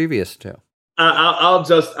in the previous two? I'll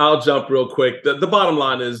jump real quick. The bottom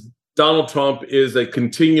line is Donald Trump is a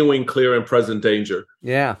continuing clear and present danger.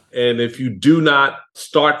 Yeah. And if you do not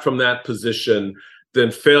start from that position, then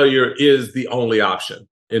failure is the only option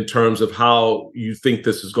in terms of how you think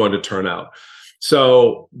this is going to turn out.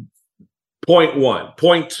 So point one.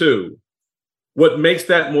 Point two, what makes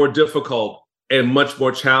that more difficult and much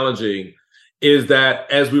more challenging is that,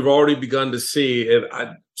 as we've already begun to see, and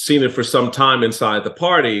I've seen it for some time inside the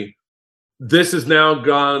party, this has now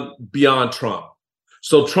gone beyond Trump.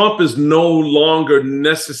 So Trump is no longer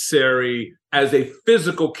necessary as a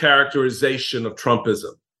physical characterization of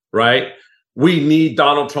Trumpism, right? We need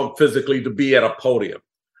Donald Trump physically to be at a podium.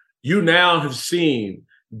 You now have seen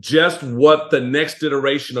just what the next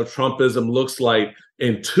iteration of Trumpism looks like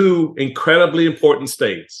in two incredibly important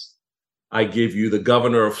states. I give you the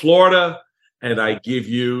governor of Florida, and I give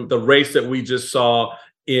you the race that we just saw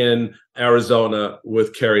in Arizona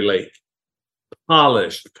with Kari Lake.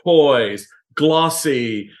 Polished, poised,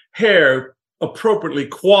 glossy, hair appropriately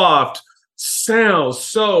coiffed, sounds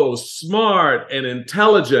so smart and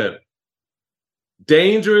intelligent,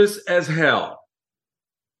 dangerous as hell.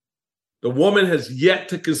 The woman has yet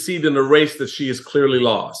to concede in a race that she has clearly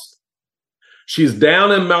lost. She's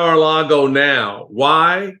down in Mar-a-Lago now.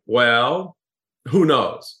 Why? Well, who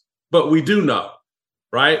knows? But we do know,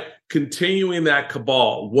 right? Continuing that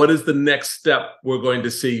cabal, what is the next step we're going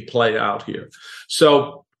to see play out here?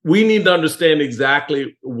 So we need to understand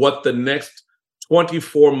exactly what the next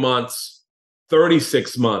 24 months,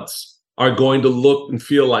 36 months are going to look and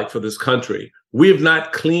feel like for this country. We have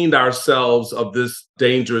not cleaned ourselves of this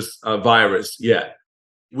dangerous virus yet.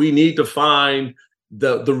 We need to find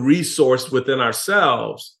the resource within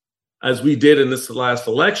ourselves, as we did in this last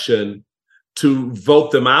election, to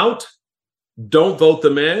vote them out, don't vote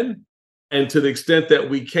them in, and to the extent that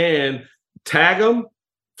we can, tag them,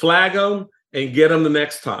 flag them, and get them the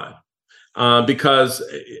next time. Because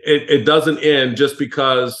it doesn't end just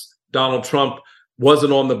because Donald Trump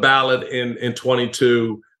wasn't on the ballot in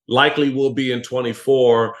 22, likely will be in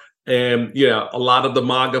 24. And yeah, a lot of the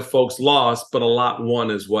MAGA folks lost, but a lot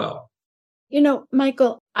won as well.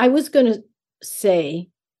 Michael, I was going to say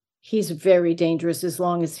he's very dangerous as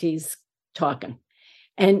long as he's talking.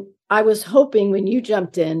 And I was hoping when you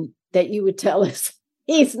jumped in that you would tell us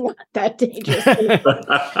he's not that dangerous. I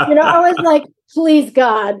was like, please,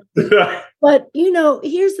 God. But,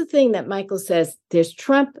 here's the thing that Michael says. There's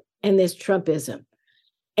Trump and there's Trumpism.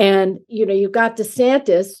 And, you've got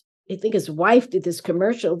DeSantis. I think his wife did this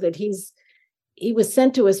commercial that he was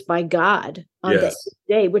sent to us by God on that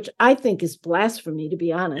day, which I think is blasphemy, to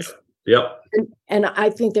be honest. Yep. And I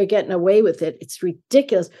think they're getting away with it. It's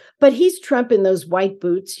ridiculous. But he's Trump in those white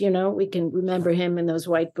boots. We can remember him in those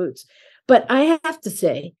white boots. But I have to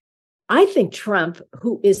say, I think Trump,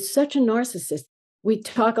 who is such a narcissist, we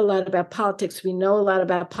talk a lot about politics. We know a lot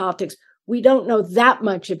about politics. We don't know that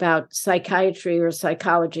much about psychiatry or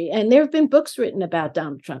psychology. And there have been books written about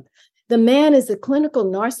Donald Trump. The man is a clinical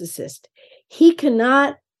narcissist. he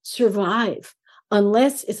cannot survive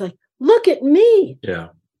unless it's like, look at me. Yeah.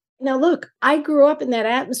 Now, look, I grew up in that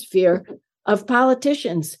atmosphere of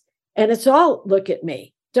politicians, and it's all look at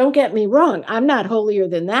me. Don't get me wrong. I'm not holier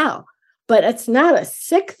than thou, but it's not a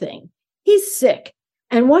sick thing. He's sick.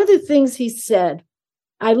 And one of the things he said,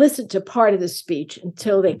 I listened to part of the speech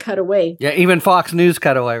until they cut away. Yeah, even Fox News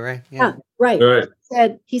cut away, right? Yeah. Right.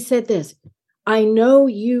 Right. He said this, I know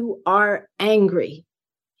you are angry.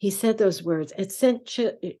 He said those words. It sent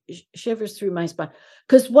shivers through my spine.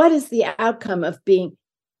 Because what is the outcome of being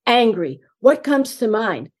angry? What comes to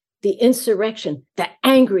mind? The insurrection, the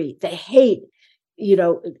angry, the hate,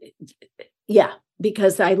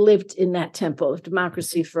 because I lived in that temple of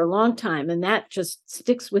democracy for a long time, and that just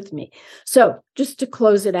sticks with me. So just to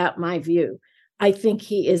close it out, my view, I think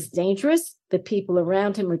he is dangerous. The people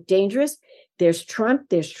around him are dangerous. There's Trump,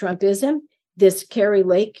 there's Trumpism. This Carrie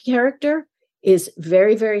Lake character is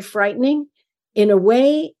very, very frightening. In a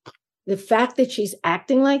way, the fact that she's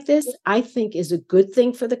acting like this, I think, is a good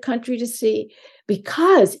thing for the country to see,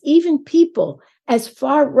 because even people as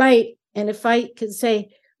far right, and if I could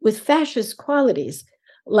say with fascist qualities,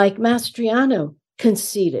 like Mastriano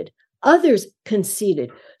conceded, others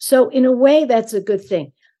conceded. So in a way, that's a good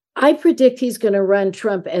thing. I predict he's going to run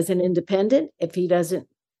Trump as an independent if he doesn't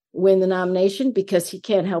win the nomination, because he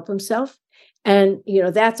can't help himself. And,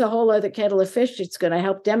 that's a whole other kettle of fish. It's going to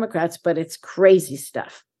help Democrats, but it's crazy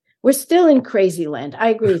stuff. We're still in crazy land. I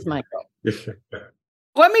agree with Michael.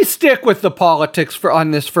 Let me stick with the politics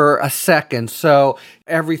on this for a second. So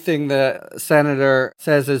everything the senator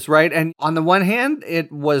says is right. And on the one hand,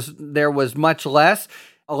 there was much less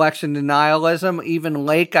election denialism. Even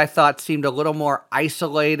Lake, I thought, seemed a little more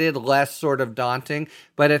isolated, less sort of daunting.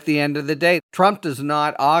 But at the end of the day, Trump does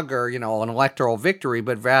not augur, an electoral victory,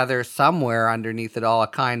 but rather somewhere underneath it all, a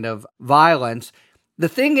kind of violence. The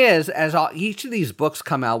thing is, as each of these books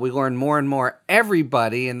come out, we learn more and more.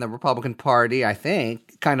 Everybody in the Republican Party, I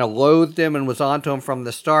think, kind of loathed him and was onto him from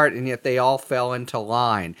the start, and yet they all fell into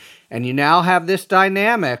line. And you now have this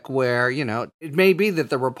dynamic where, it may be that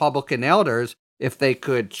the Republican elders, if they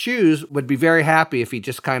could choose, would be very happy if he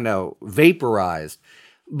just kind of vaporized.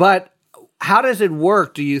 But how does it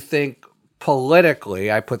work, do you think,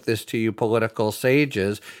 politically? I put this to you, political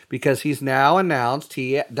sages, because he's now announced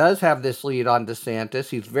he does have this lead on DeSantis.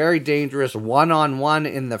 He's very dangerous one-on-one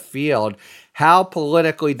in the field. How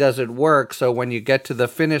politically does it work so when you get to the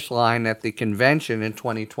finish line at the convention in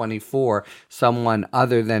 2024, someone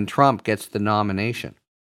other than Trump gets the nomination?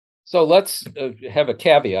 So let's have a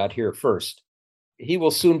caveat here first. He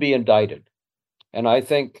will soon be indicted. And I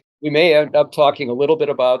think we may end up talking a little bit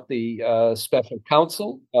about the special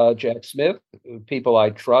counsel, Jack Smith, people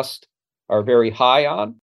I trust are very high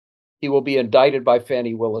on. He will be indicted by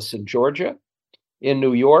Fani Willis in Georgia. In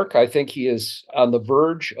New York, I think he is on the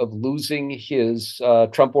verge of losing his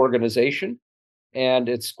Trump organization. And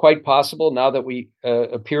it's quite possible now that we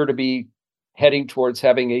appear to be heading towards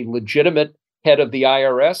having a legitimate head of the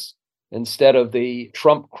IRS instead of the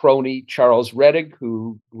Trump crony Charles Rettig,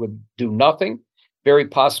 who would do nothing, very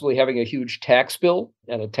possibly having a huge tax bill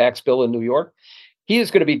and a tax bill in New York. He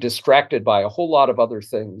is going to be distracted by a whole lot of other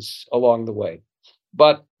things along the way.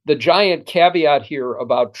 But the giant caveat here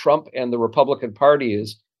about Trump and the Republican Party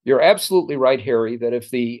is, you're absolutely right, Harry, that if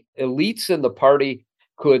the elites in the party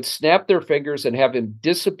could snap their fingers and have him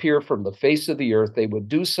disappear from the face of the earth, they would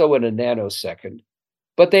do so in a nanosecond.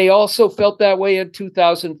 But they also felt that way in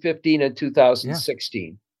 2015 and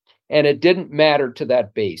 2016. Yeah. And it didn't matter to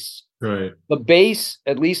that base. Right. The base,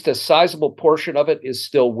 at least a sizable portion of it, is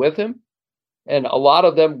still with him. And a lot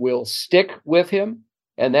of them will stick with him.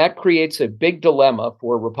 And that creates a big dilemma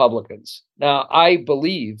for Republicans. Now, I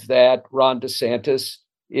believe that Ron DeSantis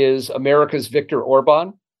is America's Viktor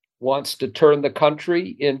Orban, wants to turn the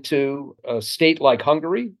country into a state like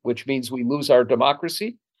Hungary, which means we lose our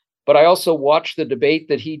democracy. But I also watched the debate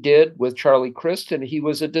that he did with Charlie Crist, and he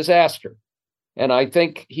was a disaster. And I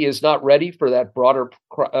think he is not ready for that broader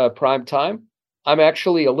prime time. I'm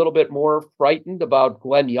actually a little bit more frightened about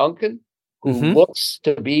Glenn Youngkin, who looks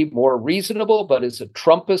to be more reasonable, but is a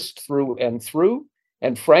Trumpist through and through.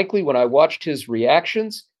 And frankly, when I watched his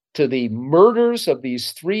reactions to the murders of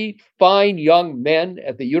these three fine young men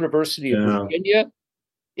at the University of Virginia,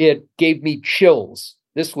 it gave me chills.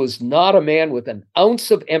 This was not a man with an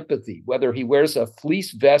ounce of empathy, whether he wears a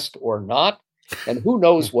fleece vest or not. And who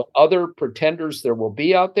knows what other pretenders there will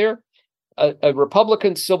be out there. A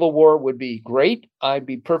Republican civil war would be great. I'd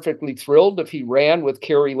be perfectly thrilled if he ran with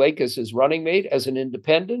Carrie Lake as his running mate, as an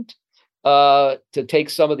independent, to take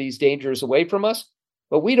some of these dangers away from us.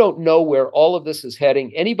 But we don't know where all of this is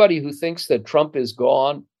heading. Anybody who thinks that Trump is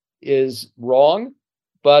gone is wrong.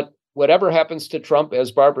 But whatever happens to Trump,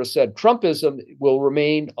 as Barbara said, Trumpism will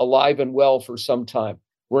remain alive and well for some time.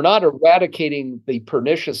 We're not eradicating the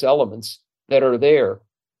pernicious elements that are there,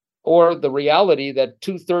 or the reality that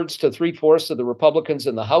 2/3 to 3/4 of the Republicans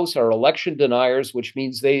in the House are election deniers, which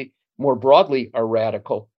means they more broadly are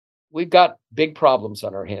radical. We've got big problems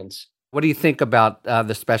on our hands. What do you think about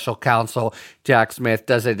the special counsel, Jack Smith?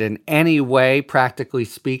 Does it in any way, practically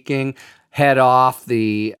speaking, head off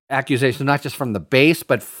the accusation, not just from the base,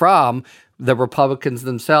 but from the Republicans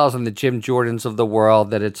themselves and the Jim Jordans of the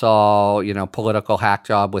world, that it's all, political hack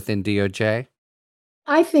job within DOJ?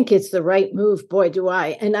 I think it's the right move. Boy, do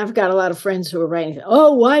I. And I've got a lot of friends who are writing,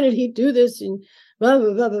 oh, why did he do this? And blah,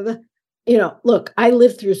 blah, blah, blah, blah. Look, I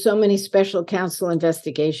lived through so many special counsel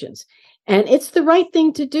investigations, and it's the right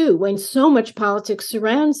thing to do when so much politics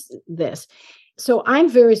surrounds this. So I'm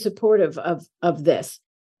very supportive of this.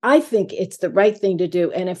 I think it's the right thing to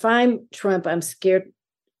do. And if I'm Trump, I'm scared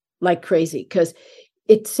like crazy, because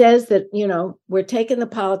it says that, we're taking the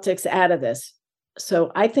politics out of this.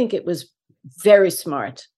 So I think it was very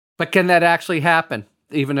smart. But can that actually happen,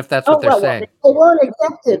 even if that's what they're saying? They won't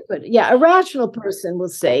accept it. But yeah, a rational person will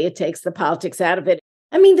say it takes the politics out of it.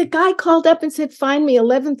 I mean, the guy called up and said, find me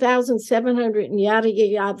 11,700 and yada,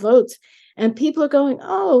 yada, yada votes. And people are going,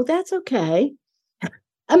 oh, that's okay.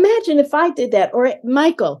 Imagine if I did that. Or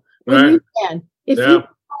Michael, when you can, if you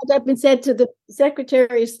called up and said to the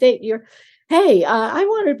Secretary of State, hey, I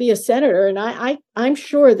want to be a senator. And I'm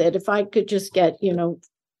sure that if I could just get,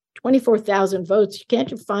 24,000 votes,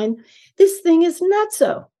 can't you find this thing is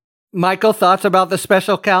nutso? Michael, thoughts about the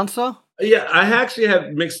special counsel? Yeah, I actually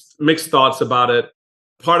had mixed thoughts about it.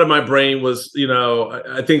 Part of my brain was,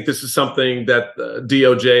 I think this is something that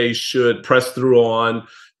DOJ should press through on,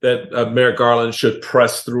 that Merrick Garland should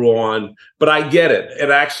press through on. But I get it.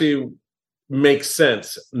 It actually makes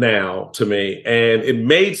sense now to me. And it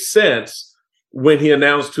made sense when he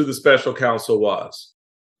announced who the special counsel was.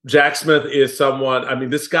 Jack Smith is someone,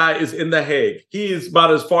 this guy is in The Hague. He is about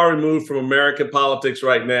as far removed from American politics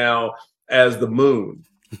right now as the moon.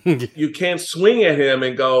 You can't swing at him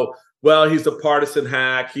and go, well, he's a partisan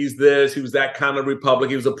hack. He's this, he was that kind of Republican.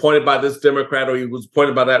 He was appointed by this Democrat, or he was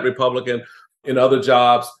appointed by that Republican in other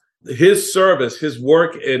jobs. His service, his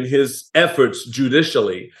work, and his efforts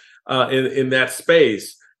judicially in that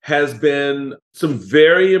space has been some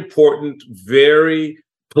very important, very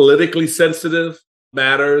politically sensitive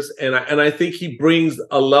matters. And I think he brings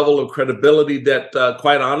a level of credibility that,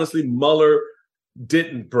 quite honestly, Mueller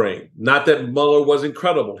didn't bring. Not that Mueller was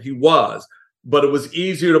incredible. He was. But it was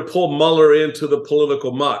easier to pull Mueller into the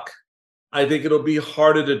political muck. I think it'll be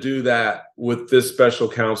harder to do that with this special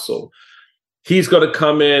counsel. He's going to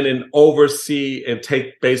come in and oversee and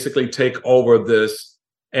basically take over this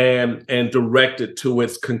and direct it to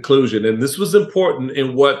its conclusion. And this was important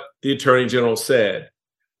in what the Attorney General said,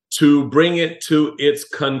 to bring it to its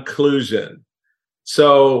conclusion.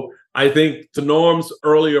 So I think to Norm's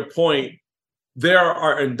earlier point, there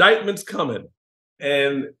are indictments coming,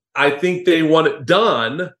 and I think they want it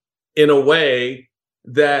done in a way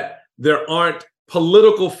that there aren't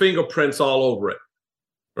political fingerprints all over it,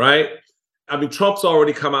 right? Trump's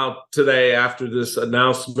already come out today after this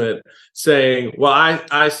announcement saying, well,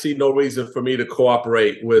 I see no reason for me to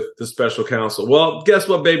cooperate with the special counsel. Well, guess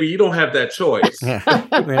what, baby? You don't have that choice.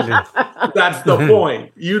 That's the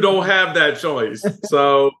point. You don't have that choice.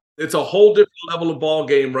 So it's a whole different level of ball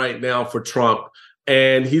game right now for Trump.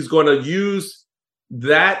 And he's going to use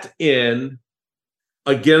that end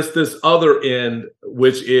against this other end,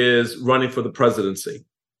 which is running for the presidency.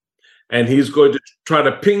 And he's going to try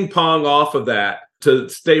to ping pong off of that to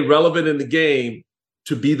stay relevant in the game,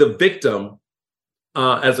 to be the victim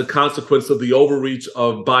as a consequence of the overreach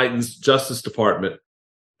of Biden's Justice Department.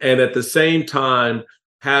 And at the same time,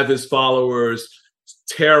 have his followers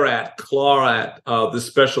tear at, claw at the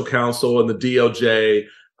special counsel and the DOJ,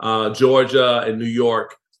 Georgia and New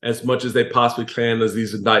York, as much as they possibly can as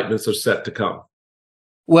these indictments are set to come.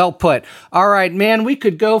 Well put. All right, man, we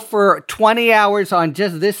could go for 20 hours on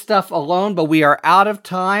just this stuff alone, but we are out of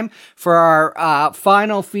time for our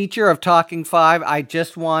final feature of Talking Five. I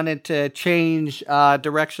just wanted to change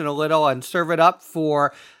direction a little and serve it up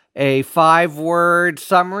for a 5-word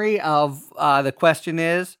summary of the question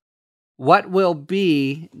is, what will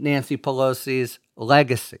be Nancy Pelosi's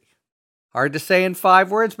legacy? Hard to say in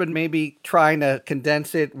 5 words, but maybe trying to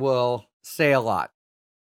condense it will say a lot.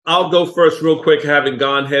 I'll go first real quick, having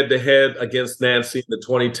gone head-to-head against Nancy in the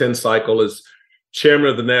 2010 cycle as chairman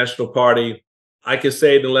of the National Party. I can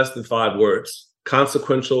say it in less than 5 words: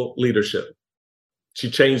 consequential leadership. She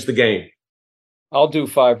changed the game. I'll do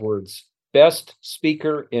 5 words: best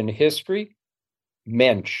speaker in history,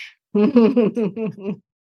 Mensch. The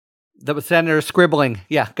senator scribbling.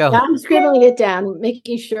 Yeah, go. I'm scribbling it down,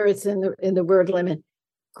 making sure it's in the word limit.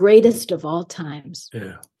 Greatest of all times.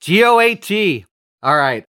 Yeah. GOAT. All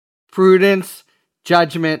right. Prudence,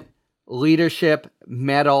 judgment, leadership,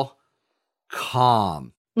 mettle,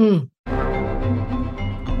 calm.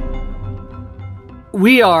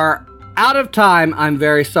 We are out of time, I'm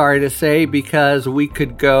very sorry to say, because we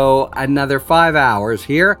could go another 5 hours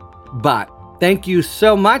here. But thank you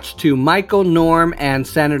so much to Michael, Norm, and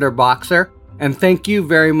Senator Boxer. And thank you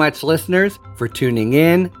very much, listeners, for tuning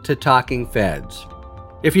in to Talking Feds.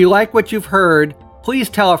 If you like what you've heard, please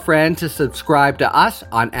tell a friend to subscribe to us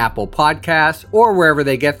on Apple Podcasts or wherever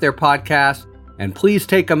they get their podcasts. And please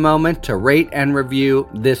take a moment to rate and review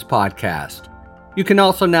this podcast. You can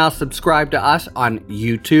also now subscribe to us on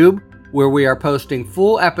YouTube, where we are posting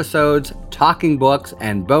full episodes, talking books,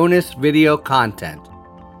 and bonus video content.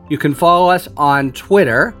 You can follow us on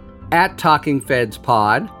Twitter at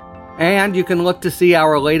TalkingFedsPod, and you can look to see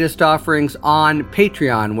our latest offerings on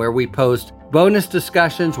Patreon, where we post bonus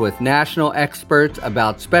discussions with national experts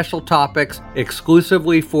about special topics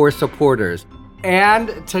exclusively for supporters.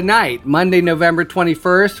 And tonight, Monday, November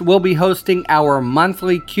 21st, we'll be hosting our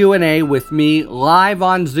monthly Q&A with me live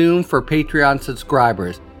on Zoom for Patreon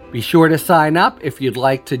subscribers. Be sure to sign up if you'd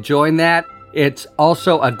like to join that. It's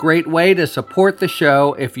also a great way to support the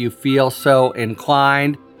show if you feel so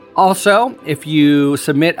inclined. Also, if you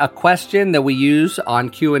submit a question that we use on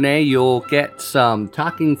Q&A, you'll get some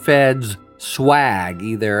Talking Feds swag,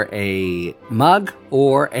 either a mug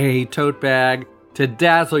or a tote bag to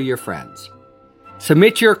dazzle your friends.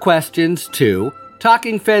 Submit your questions to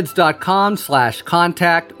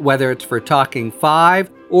talkingfeds.com/contact, whether it's for Talking 5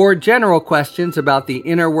 or general questions about the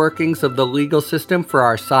inner workings of the legal system for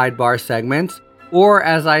our sidebar segments, or,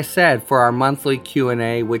 as I said, for our monthly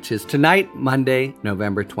Q&A, which is tonight, Monday,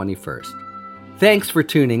 November 21st. Thanks for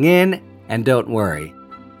tuning in, and don't worry.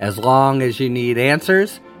 As long as you need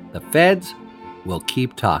answers, the Feds will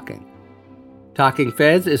keep talking. Talking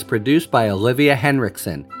Feds is produced by Olivia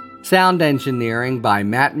Henriksen. Sound engineering by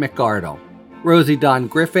Matt McArdle. Rosie Dawn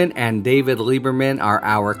Griffin and David Lieberman are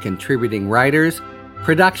our contributing writers.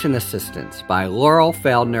 Production assistants by Laurel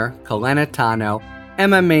Feldner, Kalena Tano,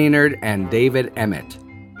 Emma Maynard, and David Emmett.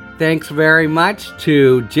 Thanks very much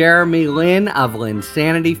to Jeremy Lin of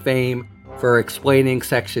Linsanity fame for explaining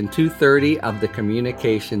Section 230 of the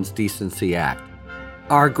Communications Decency Act.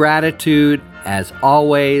 Our gratitude, as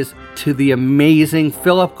always, to the amazing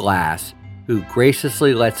Philip Glass, who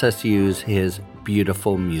graciously lets us use his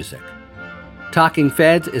beautiful music. Talking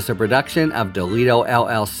Feds is a production of Delito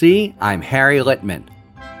LLC. I'm Harry Littman.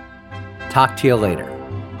 Talk to you later.